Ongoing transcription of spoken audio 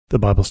The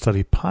Bible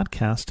Study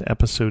Podcast,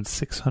 episode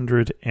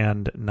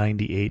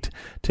 698.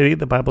 Today,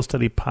 the Bible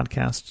Study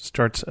Podcast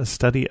starts a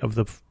study of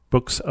the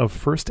books of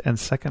 1st and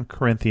 2nd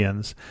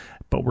Corinthians,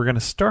 but we're going to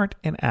start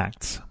in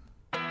Acts.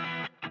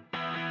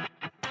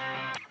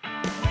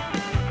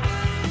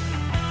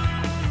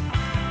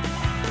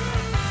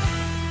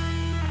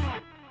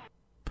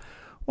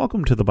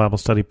 Welcome to the Bible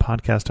Study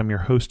Podcast. I'm your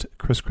host,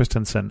 Chris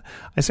Christensen.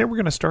 I say we're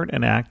going to start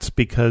in Acts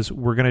because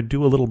we're going to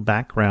do a little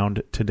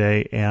background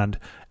today, and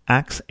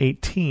Acts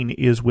 18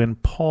 is when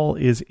Paul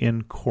is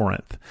in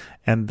Corinth,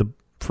 and the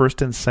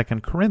 1st and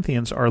 2nd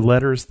Corinthians are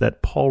letters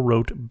that Paul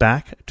wrote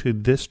back to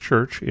this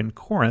church in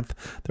Corinth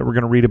that we're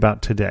going to read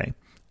about today.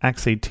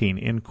 Acts 18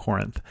 in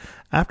Corinth.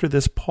 After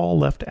this, Paul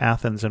left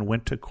Athens and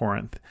went to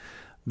Corinth.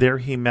 There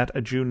he met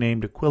a Jew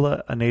named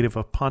Aquila, a native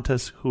of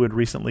Pontus, who had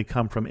recently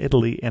come from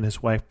Italy, and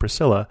his wife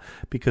Priscilla,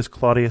 because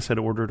Claudius had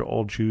ordered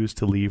all Jews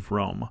to leave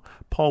Rome.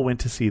 Paul went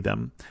to see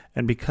them,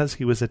 and because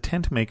he was a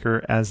tent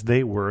maker as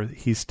they were,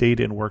 he stayed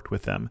and worked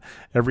with them.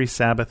 Every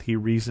Sabbath he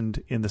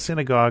reasoned in the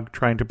synagogue,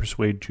 trying to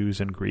persuade Jews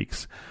and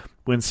Greeks.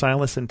 When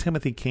Silas and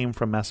Timothy came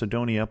from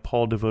Macedonia,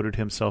 Paul devoted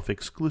himself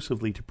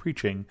exclusively to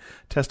preaching,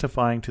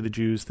 testifying to the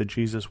Jews that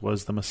Jesus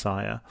was the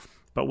Messiah.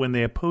 But when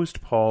they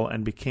opposed Paul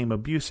and became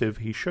abusive,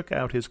 he shook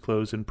out his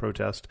clothes in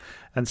protest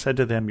and said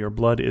to them, "Your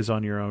blood is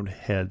on your own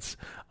heads.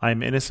 I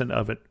am innocent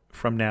of it.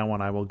 From now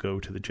on I will go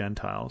to the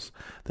Gentiles."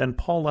 Then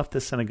Paul left the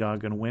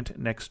synagogue and went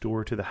next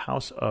door to the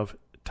house of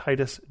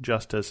Titus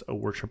Justus, a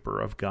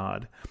worshipper of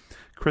God.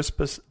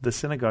 Crispus, the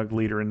synagogue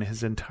leader, and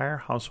his entire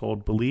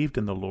household believed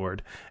in the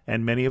Lord,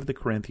 and many of the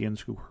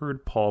Corinthians who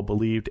heard Paul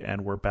believed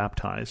and were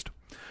baptized.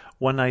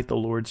 One night the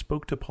Lord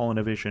spoke to Paul in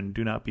a vision,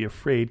 "Do not be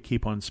afraid,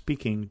 keep on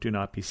speaking, do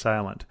not be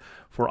silent,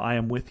 for I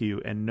am with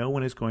you, and no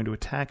one is going to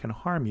attack and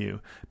harm you,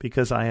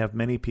 because I have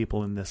many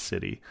people in this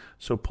city."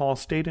 So Paul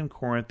stayed in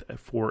Corinth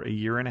for a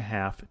year and a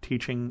half,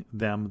 teaching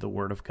them the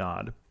word of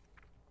God.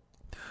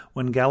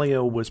 When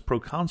Gallio was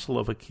proconsul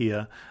of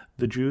Achaia,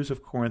 the Jews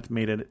of Corinth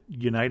made a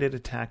united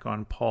attack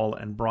on Paul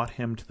and brought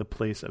him to the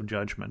place of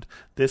judgment.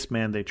 This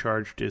man, they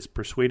charged, is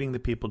persuading the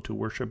people to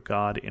worship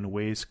God in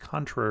ways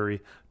contrary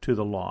to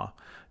the law.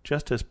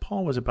 Just as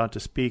Paul was about to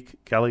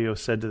speak, Gallio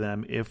said to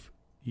them, "If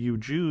you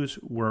Jews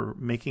were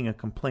making a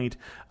complaint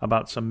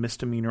about some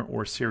misdemeanor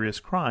or serious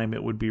crime,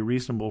 it would be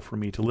reasonable for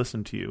me to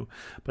listen to you.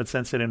 But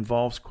since it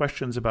involves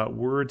questions about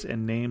words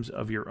and names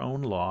of your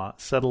own law,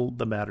 settle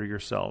the matter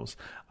yourselves.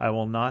 I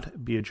will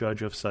not be a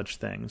judge of such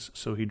things."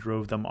 So he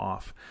drove them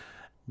off.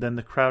 Then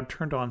the crowd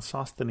turned on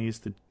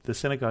Sosthenes, the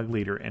synagogue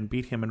leader, and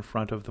beat him in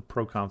front of the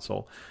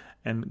proconsul,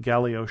 and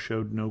Gallio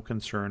showed no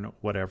concern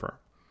whatever.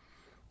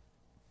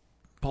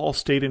 Paul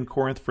stayed in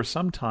Corinth for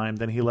some time,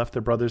 then he left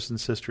the brothers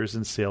and sisters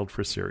and sailed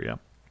for Syria.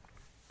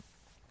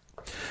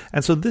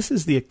 And so this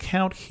is the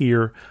account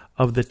here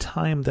of the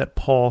time that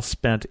Paul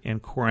spent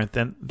in Corinth,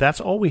 and that's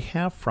all we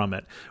have from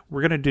it.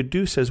 We're going to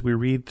deduce as we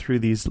read through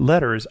these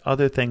letters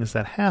other things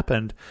that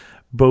happened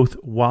both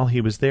while he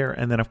was there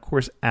and then, of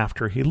course,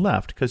 after he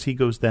left, because he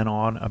goes then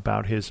on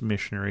about his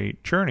missionary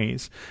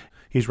journeys.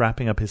 He's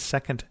wrapping up his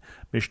second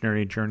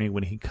missionary journey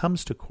when he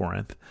comes to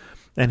Corinth.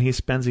 And he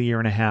spends a year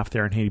and a half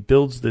there, and he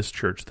builds this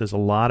church. There's a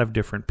lot of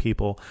different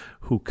people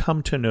who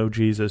come to know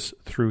Jesus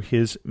through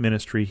his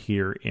ministry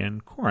here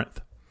in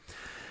Corinth.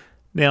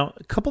 Now,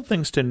 a couple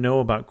things to know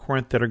about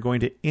Corinth that are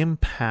going to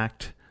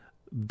impact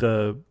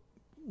the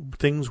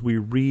things we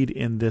read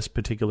in this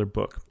particular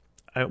book.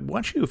 I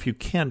want you, if you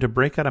can, to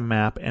break out a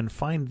map and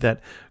find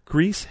that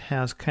Greece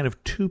has kind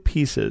of two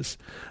pieces.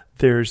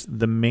 There's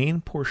the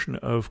main portion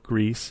of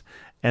Greece,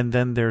 and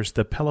then there's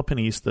the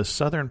Peloponnese, the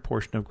southern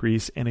portion of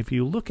Greece. And if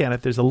you look at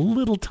it, there's a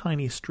little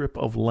tiny strip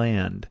of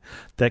land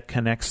that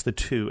connects the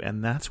two,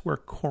 and that's where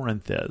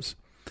Corinth is.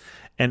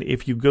 And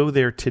if you go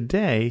there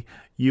today,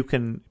 you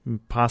can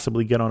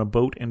possibly get on a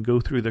boat and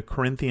go through the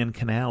Corinthian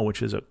Canal,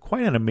 which is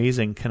quite an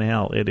amazing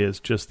canal. It is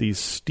just these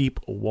steep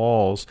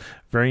walls,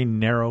 very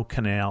narrow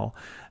canal,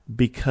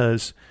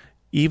 because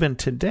even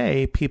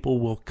today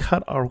people will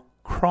cut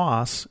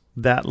across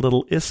that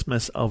little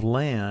isthmus of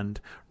land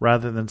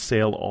rather than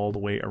sail all the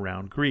way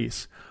around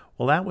Greece.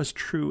 Well, that was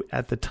true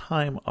at the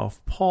time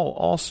of Paul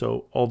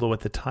also, although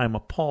at the time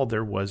of Paul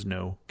there was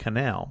no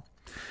canal.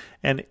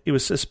 And it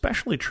was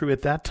especially true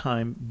at that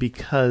time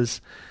because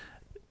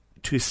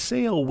to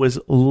sail was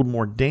a little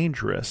more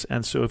dangerous.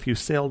 And so if you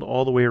sailed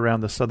all the way around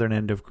the southern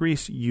end of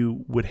Greece,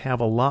 you would have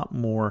a lot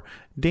more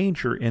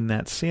danger in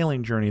that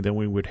sailing journey than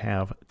we would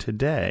have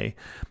today.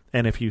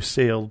 And if you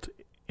sailed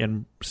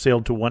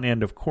to one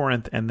end of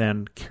Corinth and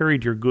then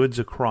carried your goods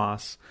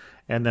across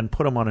and then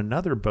put them on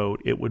another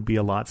boat, it would be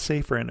a lot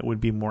safer and it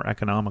would be more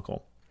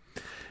economical,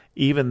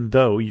 even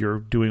though you're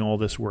doing all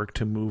this work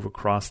to move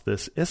across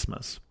this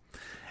isthmus.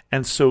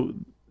 And so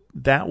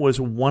that was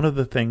one of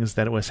the things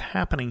that was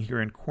happening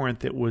here in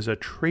Corinth. It was a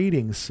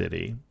trading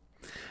city.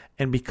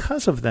 And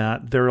because of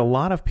that, there are a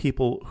lot of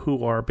people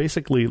who are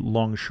basically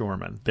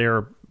longshoremen.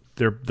 They're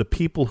They're the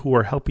people who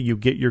are helping you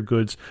get your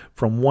goods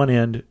from one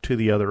end to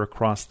the other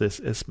across this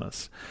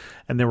isthmus.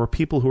 And there were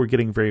people who were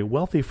getting very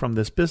wealthy from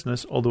this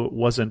business, although it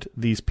wasn't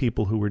these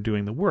people who were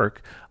doing the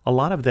work. A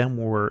lot of them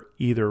were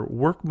either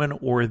workmen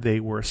or they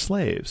were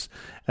slaves.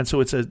 And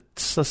so it's a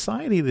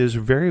society that is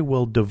very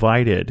well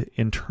divided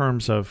in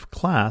terms of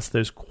class.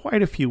 There's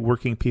quite a few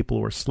working people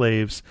who are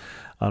slaves.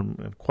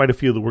 Quite a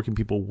few of the working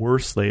people were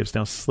slaves.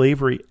 Now,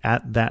 slavery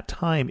at that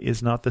time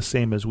is not the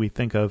same as we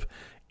think of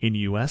in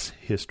U.S.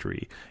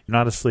 history. You're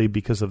not a slave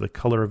because of the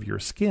color of your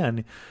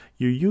skin.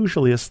 You're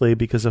usually a slave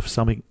because of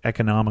something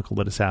economical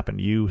that has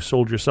happened. You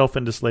sold yourself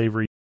into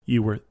slavery.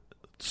 You were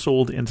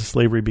sold into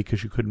slavery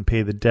because you couldn't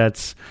pay the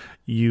debts.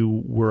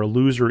 You were a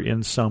loser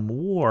in some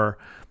war.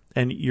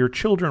 And your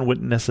children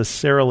wouldn't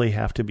necessarily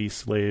have to be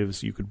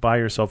slaves. You could buy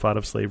yourself out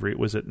of slavery. It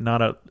was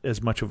not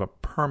as much of a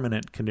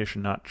permanent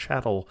condition, not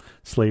chattel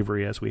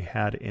slavery as we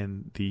had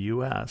in the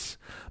U.S.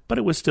 But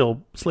it was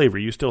still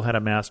slavery. You still had a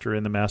master,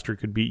 and the master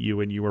could beat you,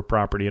 and you were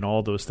property, and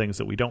all those things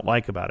that we don't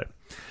like about it.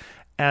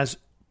 As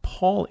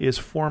Paul is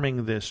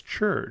forming this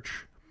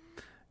church,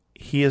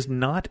 he is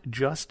not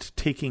just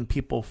taking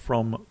people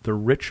from the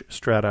rich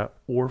strata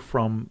or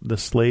from the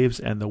slaves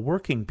and the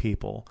working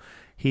people.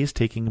 He is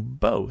taking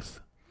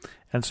both.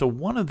 And so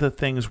one of the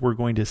things we're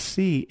going to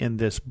see in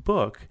this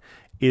book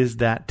is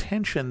that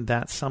tension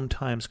that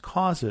sometimes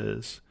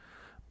causes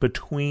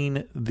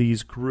between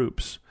these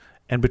groups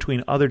and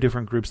between other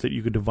different groups that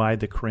you could divide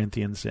the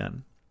Corinthians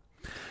in.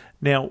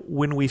 Now,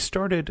 when we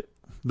started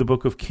the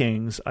book of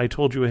Kings, I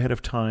told you ahead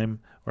of time,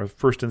 or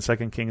 1st and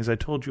 2nd Kings, I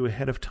told you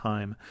ahead of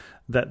time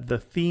that the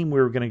theme we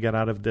were going to get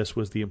out of this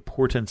was the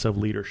importance of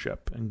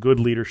leadership, and good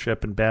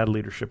leadership and bad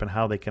leadership, and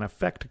how they can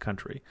affect a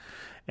country.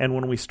 And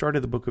when we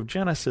started the book of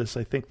Genesis,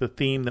 I think the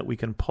theme that we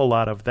can pull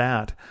out of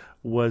that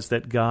was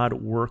that God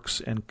works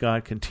and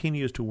God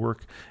continues to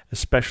work,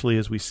 especially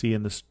as we see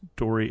in the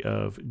story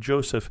of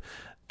Joseph,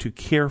 to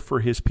care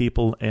for his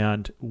people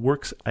and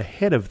works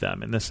ahead of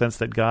them in the sense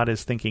that God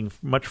is thinking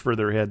much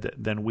further ahead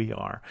than we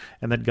are,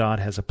 and that God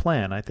has a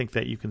plan. I think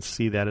that you can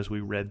see that as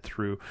we read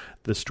through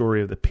the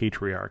story of the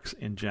patriarchs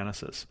in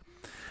Genesis.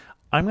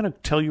 I'm going to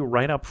tell you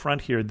right up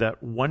front here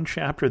that one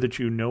chapter that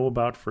you know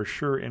about for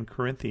sure in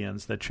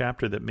Corinthians, the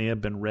chapter that may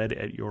have been read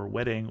at your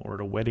wedding or at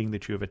a wedding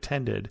that you have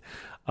attended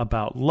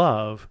about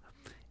love,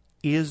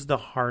 is the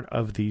heart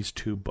of these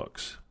two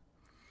books.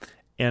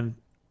 And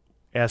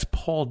as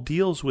Paul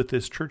deals with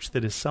this church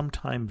that is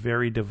sometimes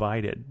very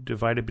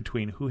divided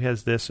between who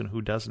has this and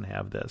who doesn't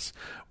have this,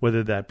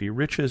 whether that be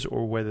riches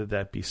or whether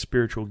that be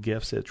spiritual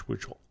gifts,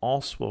 which will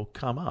also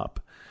come up,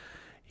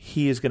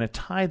 he is going to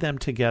tie them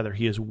together.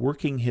 He is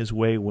working his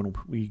way when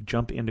we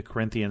jump into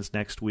Corinthians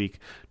next week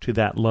to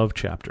that love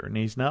chapter. And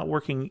he's not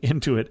working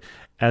into it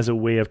as a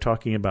way of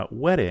talking about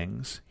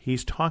weddings.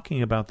 He's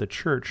talking about the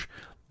church,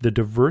 the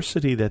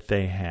diversity that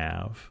they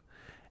have,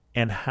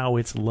 and how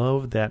it's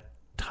love that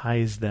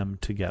ties them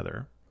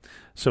together.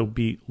 So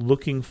be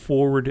looking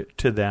forward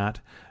to that.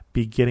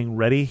 Be getting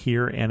ready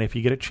here. And if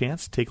you get a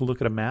chance, take a look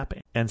at a map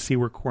and see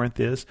where Corinth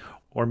is,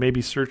 or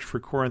maybe search for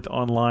Corinth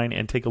online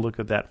and take a look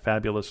at that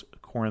fabulous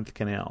Corinth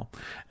Canal.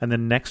 And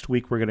then next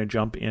week, we're going to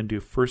jump into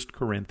 1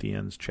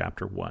 Corinthians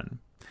chapter 1.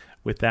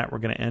 With that, we're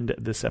going to end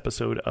this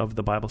episode of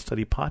the Bible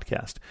Study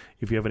Podcast.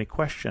 If you have any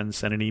questions,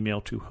 send an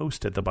email to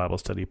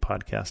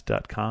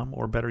host@thebiblestudypodcast.com,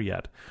 or better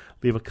yet,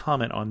 leave a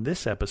comment on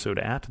this episode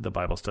at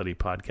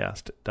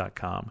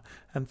thebiblestudypodcast.com.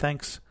 And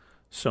thanks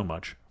so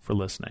much for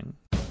listening.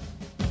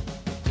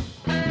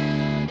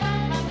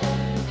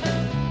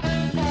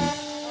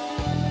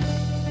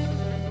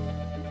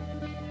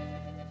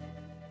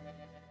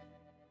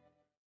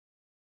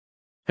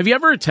 Have you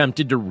ever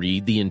attempted to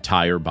read the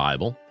entire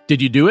Bible?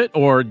 Did you do it,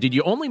 or did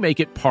you only make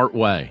it part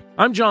way?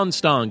 I'm John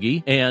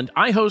Stange, and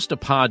I host a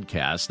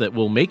podcast that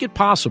will make it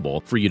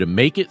possible for you to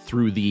make it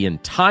through the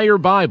entire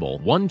Bible,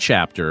 one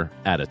chapter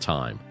at a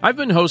time. I've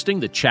been hosting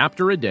the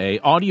Chapter a Day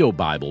audio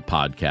Bible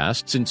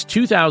podcast since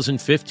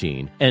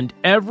 2015, and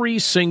every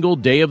single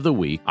day of the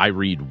week, I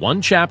read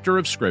one chapter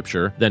of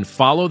Scripture, then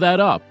follow that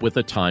up with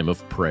a time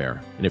of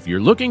prayer. And if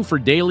you're looking for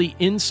daily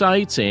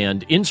insights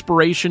and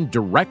inspiration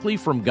directly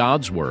from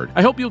God's Word,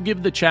 I hope you'll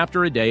give the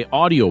Chapter a Day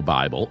audio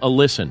Bible a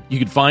listen. You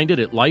can find it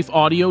at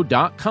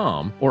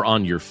lifeaudio.com or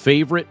on your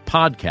favorite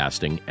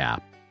podcasting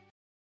app.